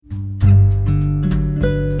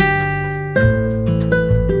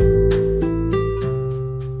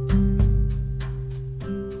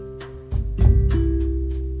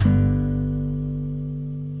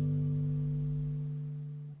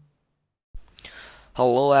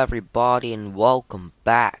Hello, everybody, and welcome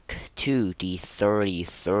back to the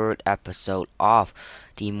 33rd episode of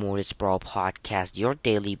the Mortis Brawl Podcast, your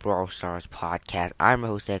daily Brawl Stars podcast. I'm your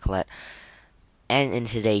host, Eclat, and in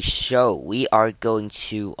today's show, we are going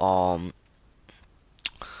to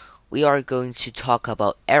talk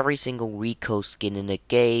about every single Rico skin in the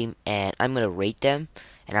game, and I'm gonna rate them,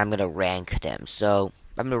 and I'm gonna rank them. So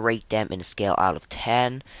I'm gonna rate them in a scale out of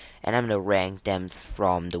 10, and I'm gonna rank them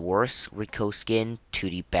from the worst Rico skin to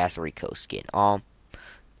the best Rico skin.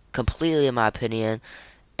 Completely in my opinion.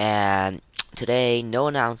 And today, no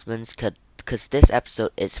announcements, cause this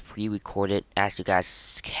episode is pre-recorded, as you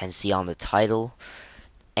guys can see on the title.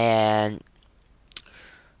 And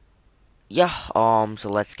yeah, so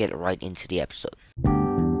let's get right into the episode.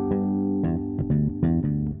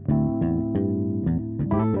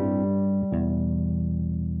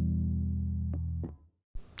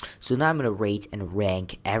 So now I'm gonna rate and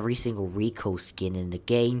rank every single Rico skin in the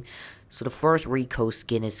game. So the first Rico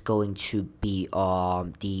skin is going to be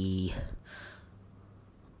the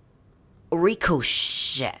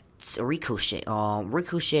Ricochet. Ricochet.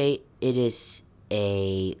 It is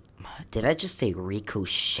a. Did I just say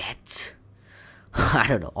Ricochet? I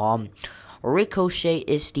don't know. Ricochet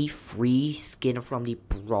is the free skin from the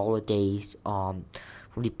Brawler Days.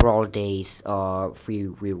 Free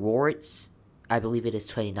rewards. I believe it is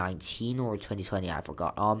 2019 or 2020. I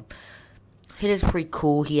forgot. It is pretty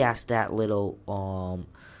cool. He has that little.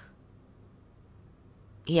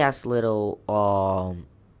 He has little.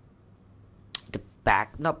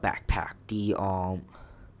 Not backpack.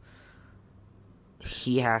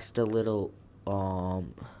 He has the little. The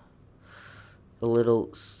little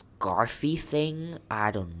scarfy thing.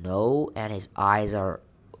 I don't know. And his eyes are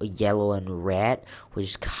yellow and red, which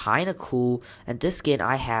is kind of cool. And this skin,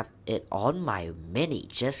 I have it on my mini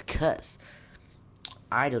just cause.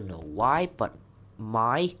 I don't know why, but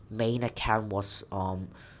my main account was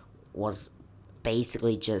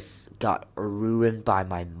basically just got ruined by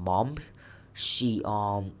my mom. She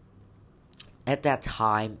at that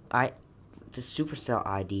time the Supercell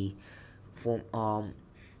ID for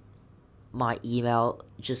my email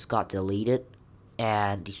just got deleted,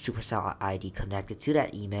 and the Supercell ID connected to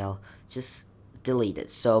that email just deleted.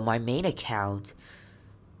 So my main account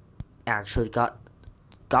actually got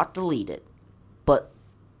deleted, but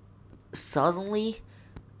suddenly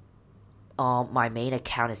my main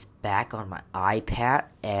account is back on my iPad,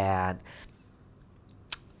 and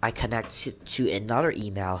I connect to another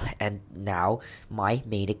email, and now my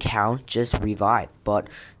main account just revived. But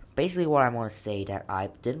basically, what I want to say that I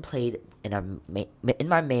didn't play it in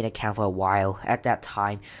my main account for a while at that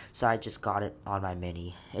time, so I just got it on my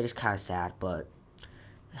mini. It is kind of sad, but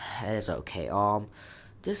it is okay.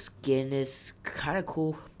 This skin is kind of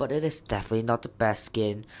cool, but it is definitely not the best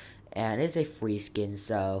skin, and it's a free skin,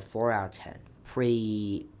 so 4 out of 10.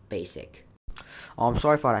 Pretty basic. I'm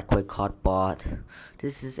sorry for that quick cut, but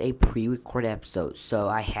this is a pre-recorded episode, so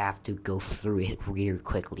I have to go through it really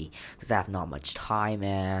quickly because I have not much time,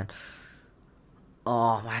 and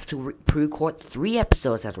I have to pre-record 3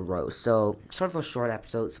 episodes at a row. So sorry for short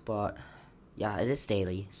episodes, but yeah, it is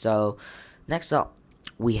daily. So next up,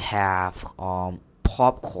 we have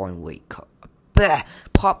Popcorn Rico.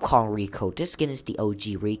 Popcorn Rico. This skin is the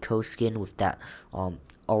OG Rico skin with that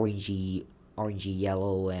orangey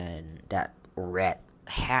yellow and that red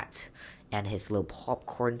hat, and his little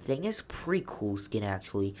popcorn thing is pretty cool skin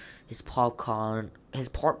actually. His popcorn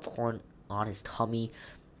on his tummy,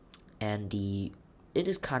 and it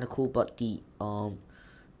is kind of cool, but the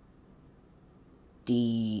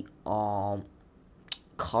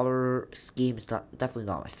color scheme is definitely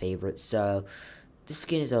not my favorite. So this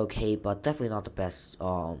skin is okay, but definitely not the best.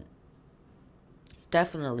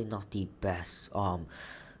 Definitely not the best.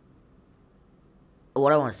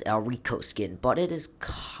 What I want to say, Rico skin, but it is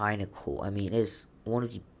kind of cool. I mean, it's one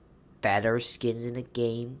of the better skins in the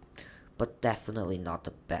game, but definitely not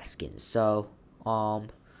the best skin. So, I'm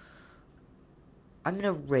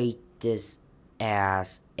gonna rate this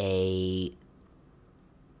as a.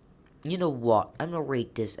 You know what? I'm gonna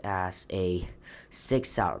rate this as a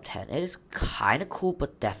 6 out of 10. It is kind of cool,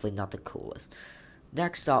 but definitely not the coolest.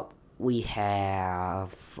 Next up, we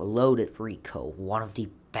have Loaded Rico, one of the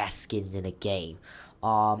best skins in the game.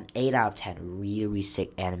 8 out of 10. Really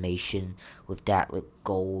sick animation with that like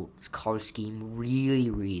gold color scheme.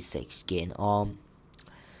 Really sick skin.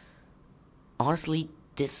 Honestly,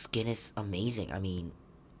 this skin is amazing. I mean,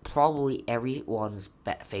 probably everyone's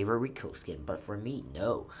favorite Rico skin, but for me,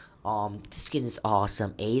 no. This skin is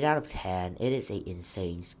awesome. 8 out of 10. It is a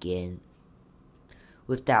insane skin.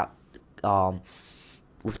 With that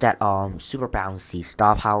super bouncy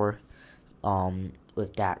star power.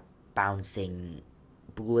 with that bouncing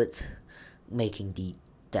bullet, making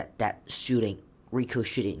that shooting Rico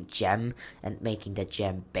shooting gem and making the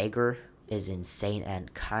gem bigger is insane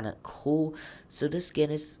and kind of cool. So this skin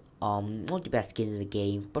is one of the best skins in the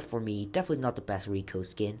game, but for me, definitely not the best Rico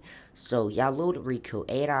skin. So yeah, load Rico,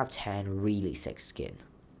 8 out of 10, really sick skin.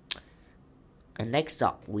 And next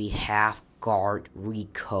up, we have Guard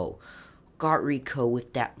Rico. Guard Rico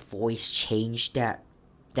with that voice change, that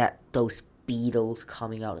those beetles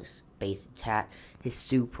coming out of space attack, is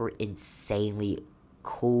super insanely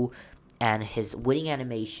cool, and his winning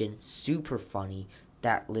animation super funny.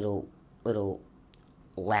 That little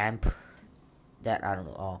lamp that I don't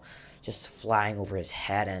know, just flying over his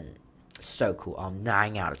head, and so cool.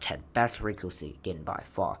 9 out of 10, best Rico skin by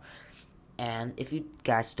far. And if you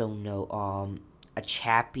guys don't know, a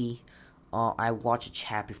chappie, I watch a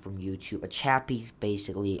chappie from YouTube. A chappie's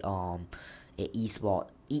basically an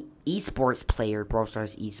esports player, Brawl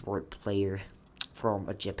Stars esports player from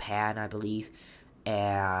Japan, I believe,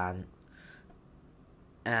 and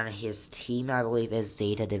his team, I believe, is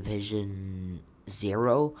Zeta Division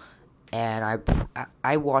 0. And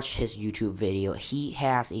I watched his YouTube video. He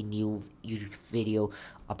has a new YouTube video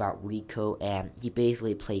about Rico, and he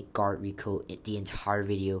basically played Guard Rico the entire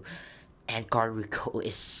video. And Guard Rico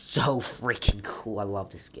is so freaking cool. I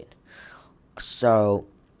love this skin. So,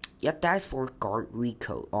 yeah, that's for Guard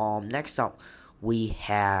Rico. Next up, we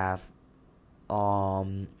have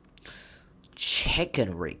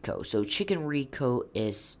Chicken Rico. So Chicken Rico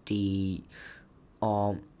is the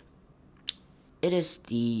Club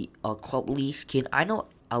League skin. I know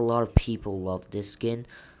a lot of people love this skin,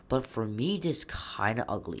 but for me, this kinda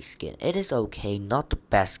ugly skin. It is okay, not the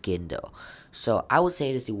best skin though. So I would say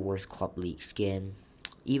it is the worst Club League skin.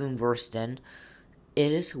 Even worse than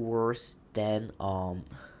Potato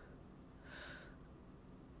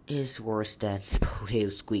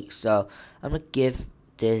Squeak. So I'm gonna give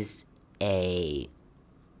this a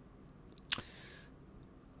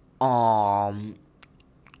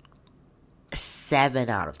 7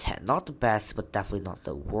 out of 10. Not the best, but definitely not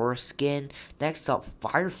the worst skin. Next up,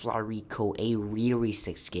 Firefly Rico, a really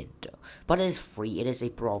sick skin though. But it is free. It is a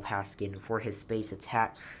Brawl Pass skin for his space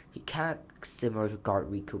attack. He kind of similar to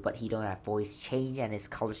Guard Rico, but he don't have voice change, and his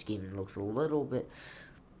color scheme looks a little bit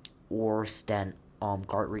worse than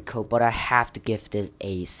Guard Rico. But I have to give this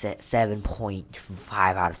a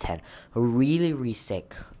 7.5 out of 10. Really, really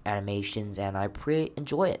sick animations, and I pretty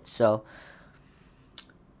enjoy it. So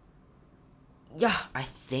yeah, I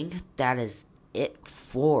think that is it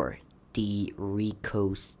for the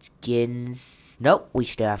Rico skins. Nope, we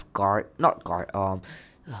should have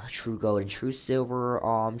True Gold and True Silver.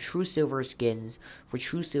 True Silver skins for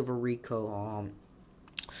True Silver Rico.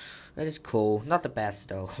 That is cool. Not the best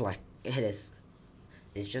though. Like it's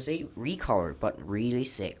just a recolor, but really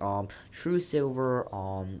sick. True Silver.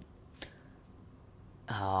 4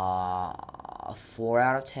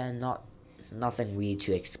 out of 10. Nothing really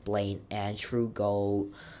to explain. And True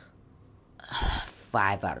Gold,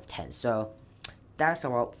 5 out of 10. So that's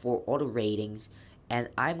about for all the ratings, and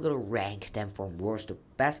I'm gonna rank them from worst to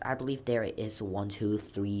best. I believe there is 1, 2,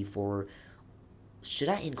 3, 4. Should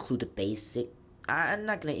I include the basic? I'm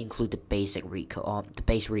not gonna include the basic Rico. The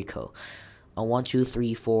base Rico. 1, 2,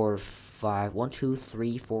 3, 4, 5. 1, 2,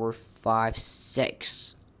 3, 4, 5,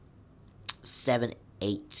 6, 7,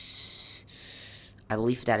 8. I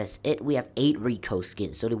believe that is it. We have 8 Rico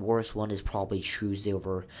skins, so the worst one is probably True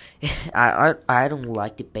Silver. I don't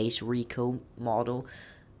like the base Rico model.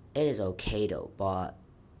 It is okay though, but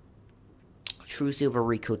True Silver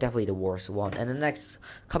Rico definitely the worst one. And the next,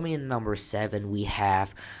 coming in number 7, we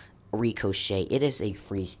have Ricochet. It is a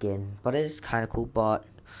free skin, but it is kind of cool. But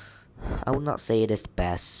I would not say it is the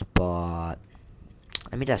best, but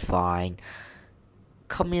I mean that's fine.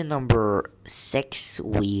 Coming in number 6,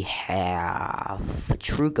 we have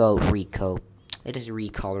True Gold Rico. It is a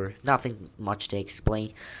recolor, nothing much to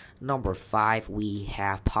explain. Number 5, we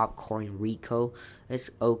have Popcorn Rico. It's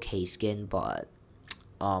okay skin, but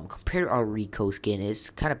compared to our Rico skin, it's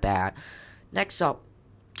kind of bad. Next up,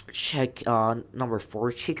 check number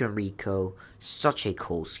 4, Chicken Rico. Such a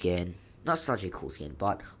cool skin. Not such a cool skin,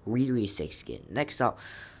 but really, really sick skin. Next up,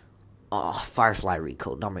 Firefly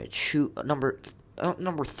Rico. Number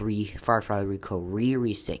 3, Firefly Rico,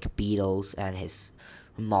 really sick. Beatles and his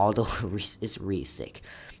model is really sick.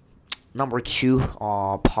 Number 2,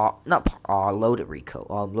 Loaded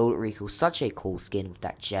Rico. Loaded Rico, such a cool skin with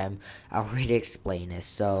that gem. I already explained this.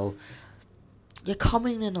 So yeah,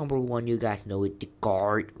 coming in number 1, you guys know it, the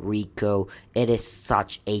Guard Rico. It is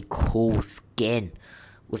such a cool skin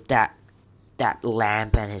with that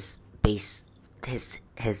lamp and his base,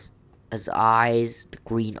 his his eyes, the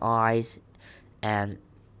green eyes, and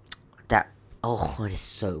that. Oh, it is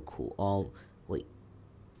so cool. Wait,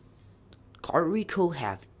 Rico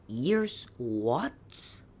have ears? What?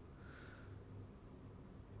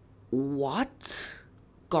 What?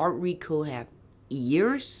 Rico have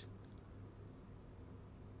ears?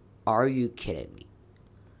 Are you kidding me?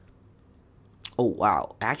 Oh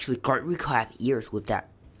wow! Actually, Rico have ears with that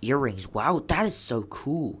earrings. Wow, that is so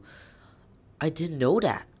cool. I didn't know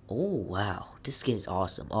that. Oh wow, this skin is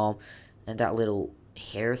awesome. And that little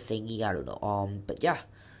hair thingy, I don't know. But yeah,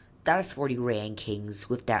 that is for the rankings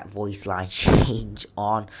with that voice line change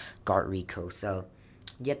on Rico. So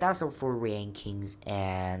yeah, that's all for rankings,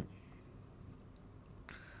 and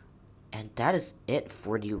that is it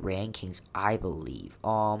for the rankings, I believe.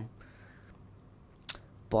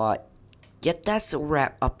 But yeah, that's a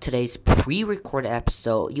wrap up today's pre-recorded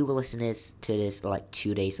episode. You will listen to this like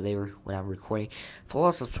 2 days later when I'm recording. Follow,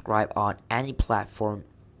 subscribe on any platform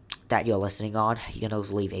that you're listening on. You can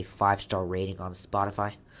also leave a 5-star rating on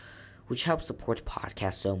Spotify, which helps support the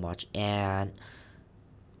podcast so much and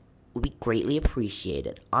would be greatly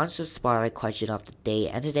appreciated. Answer Spotify question of the day,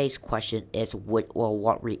 and today's question is what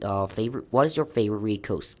is your favorite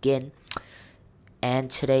Rico skin?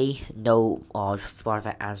 And today, no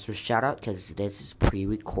Spotify answer shout out because this is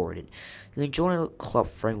pre-recorded. You can join a club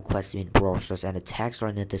friend request me in brochures, and the tags are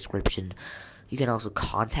in the description. You can also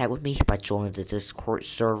contact with me by joining the Discord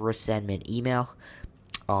server, send me an email,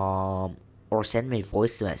 or send me a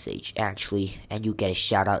voice message actually, and you get a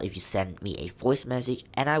shout out if you send me a voice message,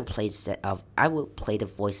 and I will play the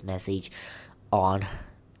voice message on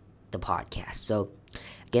the podcast. So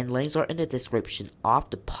again, links are in the description of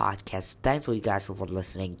the podcast. Thanks for you guys for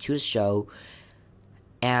listening to the show,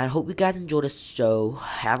 and I hope you guys enjoy the show.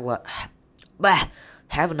 Have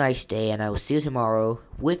a nice day, and I will see you tomorrow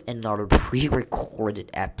with another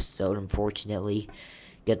pre-recorded episode. Unfortunately,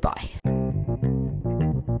 goodbye.